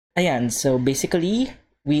Ayan, so basically,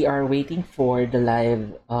 we are waiting for the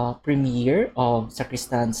live premiere of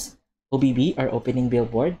Sacristan's OBB or Opening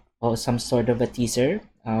Billboard or some sort of a teaser.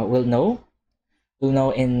 We'll know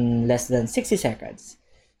in less than 60 seconds.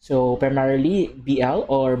 So primarily, BL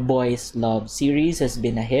or Boys Love series has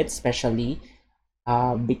been a hit, especially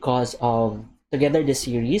because of Together the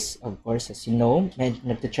series. Of course, as you know,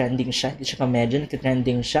 nagte-trending siya. Hindi siya medyo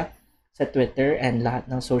nagte-trending siya sa Twitter and lahat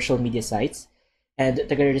ng social media sites. And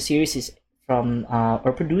Together the series is from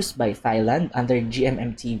or produced by Thailand under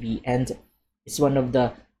GMMTV, and it's one of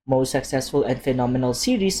the most successful and phenomenal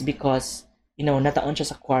series because nataon siya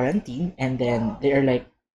sa quarantine, and then there are like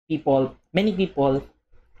many people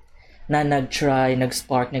na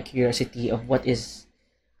nag-spark na curiosity of what is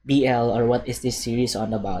BL or what is this series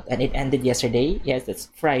on about. And it ended yesterday. Yes, it's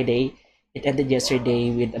Friday. It ended yesterday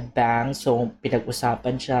with a bang. So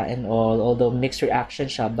pinag-usapan siya and all, although mixed reaction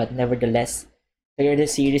siya, but nevertheless, the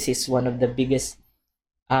series is one of the biggest,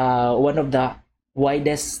 one of the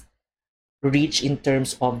widest reach in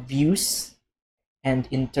terms of views and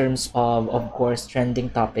in terms of course, trending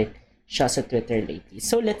topic siya sa Twitter lately.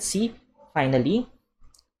 So let's see, finally,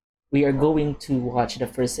 we are going to watch the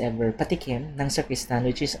first ever patikim ng Sakristan,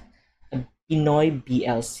 which is a Pinoy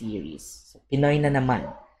BL series. So, Pinoy na naman.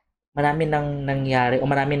 Marami nang nangyari o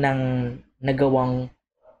marami nang nagawang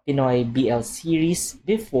Pinoy BL series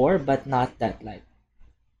before, but not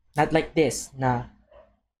like this na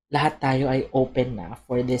lahat tayo ay open na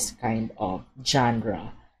for this kind of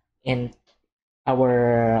genre in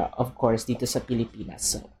our, of course, dito sa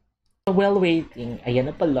Pilipinas. So, while waiting, ayan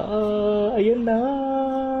na pala, ayan na.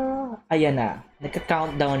 Ayan na,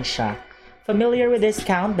 nagka-countdown siya. Familiar with this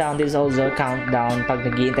countdown? There's also a countdown pag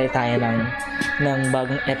nag-iintay tayo ng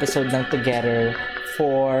bagong episode ng Together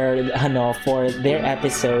for their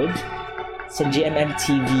episode sa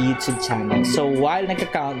GMMTV YouTube channel. So while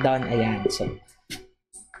nagka-countdown, ayan. So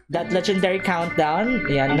that legendary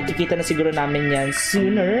countdown, ayan, nakikita na siguro namin yan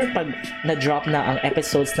sooner pag na-drop na ang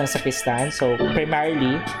episodes ng Sakristan. So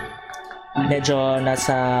primarily, medyo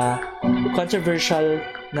nasa controversial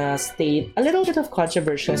na state, a little bit of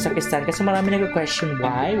controversial sa Sakristan kasi marami nag-question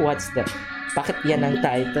why, bakit yan ang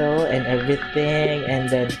title and everything. And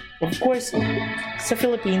then, of course, sa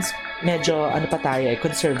Philippines, medyo pa tayo,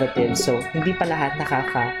 conservative. So, hindi pa lahat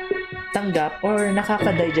nakakatanggap or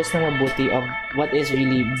nakaka-digest ng mabuti of what is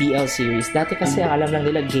really BL series. Dati kasi ang alam lang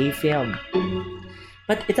nila gay film.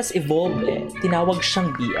 But it has evolved eh. Tinawag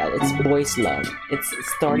siyang BL. It's boys love. It's a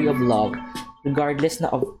story of love. Regardless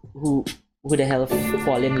na of who the hell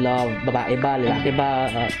fall in love. Babae ba? Lalaki ba?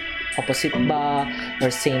 Opposite ba? Or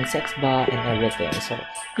same-sex ba? And everything. So,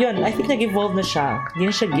 yun. I think nag-evolve na siya. Hindi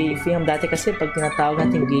na siya gay film. Dati kasi pag tinatawag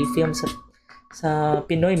natin gay film sa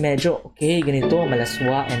Pinoy, medyo okay, ganito,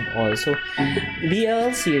 malaswa and all. So,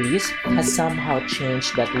 BL series has somehow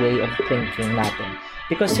changed that way of thinking natin.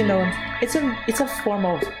 Because it's a form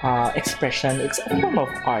of expression, it's a form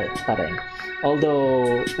of art pa rin.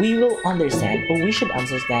 Although we will understand, or we should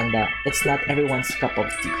understand that it's not everyone's cup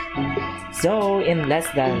of tea. So in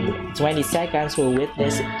less than 20 seconds, we'll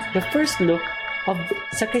witness the first look of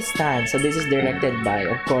Sakristan. So this is directed by,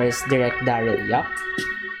 of course, Darryl Yap.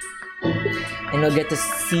 And we'll get to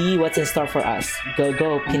see what's in store for us.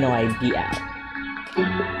 Go Pinoy BL.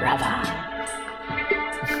 Brava!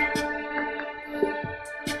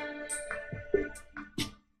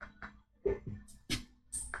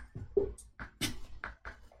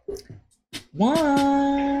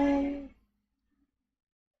 One.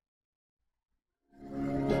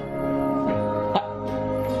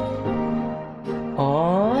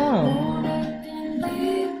 Oh.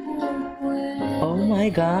 Oh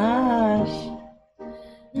my gosh.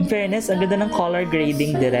 In fairness, ang ganda ng color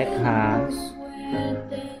grading direct ha.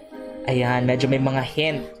 Ayan, medyo may mga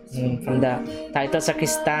hint from the title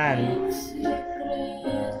Sakristan.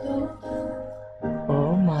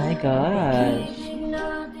 Oh my gosh.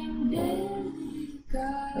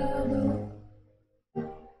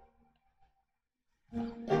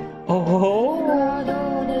 Oh,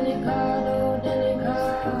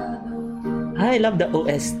 I love the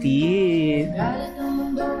OST.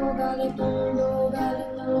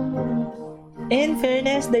 In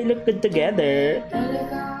fairness, they look good together.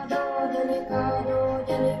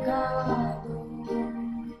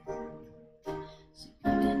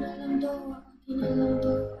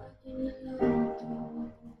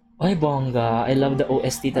 Ay, bongga. I love the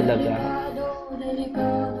OST talaga.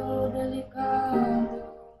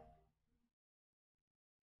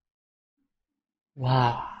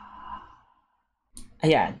 Wow.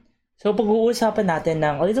 Ayan. So, pag-uusapan natin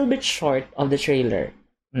ng a little bit short of the trailer.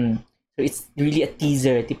 So, it's really a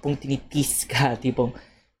teaser. Tipong tinitease ka. Tipong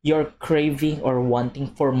you're craving or wanting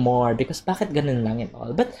for more because bakit ganun lang and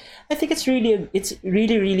all. But I think it's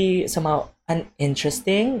really somehow an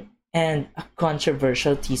interesting and a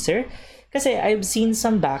controversial teaser kasi I've seen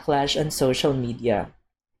some backlash on social media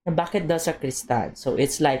na bakit daw sa Kristan. So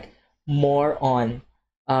it's like more on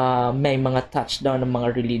may mga touchdown ng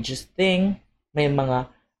mga religious thing, may mga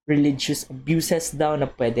religious abuses daw na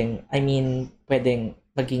pwedeng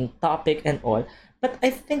maging topic and all. But I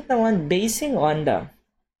think naman basing on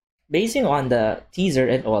the teaser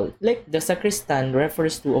and all, like the Sakristan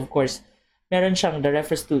refers to, of course, meron siyang the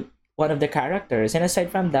refers to one of the characters. And aside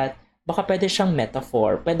from that, baka pwede siyang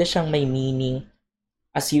metaphor, pwede siyang may meaning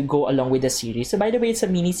as you go along with the series. So by the way, it's a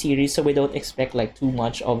mini series, so we don't expect like too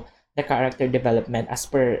much of the character development as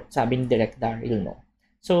per sabi ni Direct Darryl, no?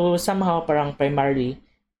 So somehow parang primarily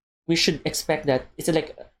we should expect that it's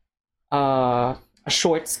like a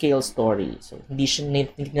short scale story. So hindi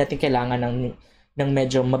natin kailangan ng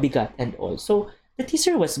medyo mabigat and all. So the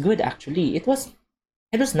teaser was good actually. It was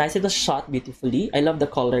nice. It was shot beautifully. I love the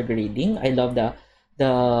color grading. I love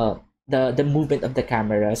the movement of the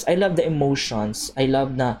cameras. I love the emotions. I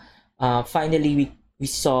love na finally we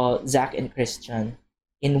saw Zach and Christian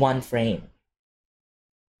in one frame.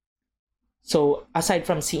 So aside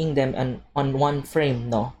from seeing them on one frame,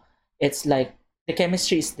 no, it's like the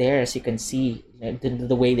chemistry is there as you can see, like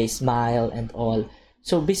the way they smile and all.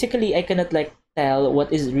 So basically, I cannot like tell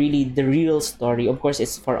what is really the real story. Of course,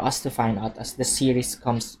 it's for us to find out as the series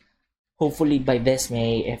comes. Hopefully by this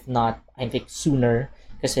May, if not, I think sooner.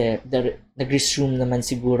 Kasi nag-resume naman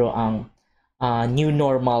siguro ang new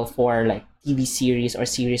normal for like TV series or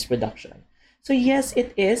series production. So yes,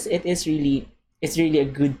 it is. It's really a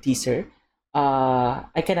good teaser.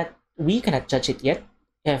 We cannot judge it yet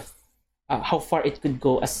if how far it could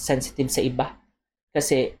go as sensitive sa iba.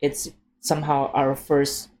 Kasi it's somehow our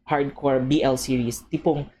first hardcore BL series.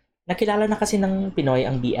 Tipong nakilala na kasi ng Pinoy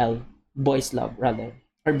ang BL, Boys Love rather,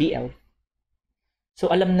 or BL. So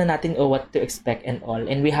alam na natin what to expect and all.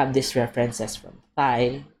 And we have these references from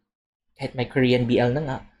Thai, kahit may Korean BL na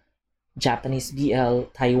nga, Japanese BL,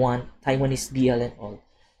 Taiwanese BL and all.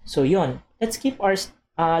 So yun, let's keep our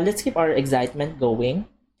excitement going.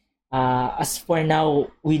 As for now,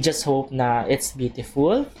 we just hope na it's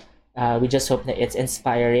beautiful. We just hope that it's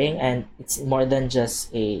inspiring and it's more than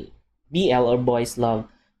just a BL or boys love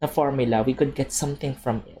na formula. We could get something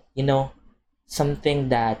from it, something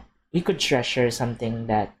that we could treasure, something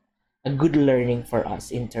that a good learning for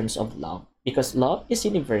us in terms of love, because love is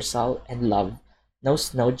universal and love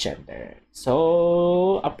knows no gender.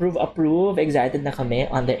 So approve, excited na kami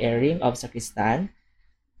on the airing of Sakristan.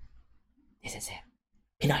 This is it.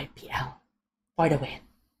 Pinoy PL for the win.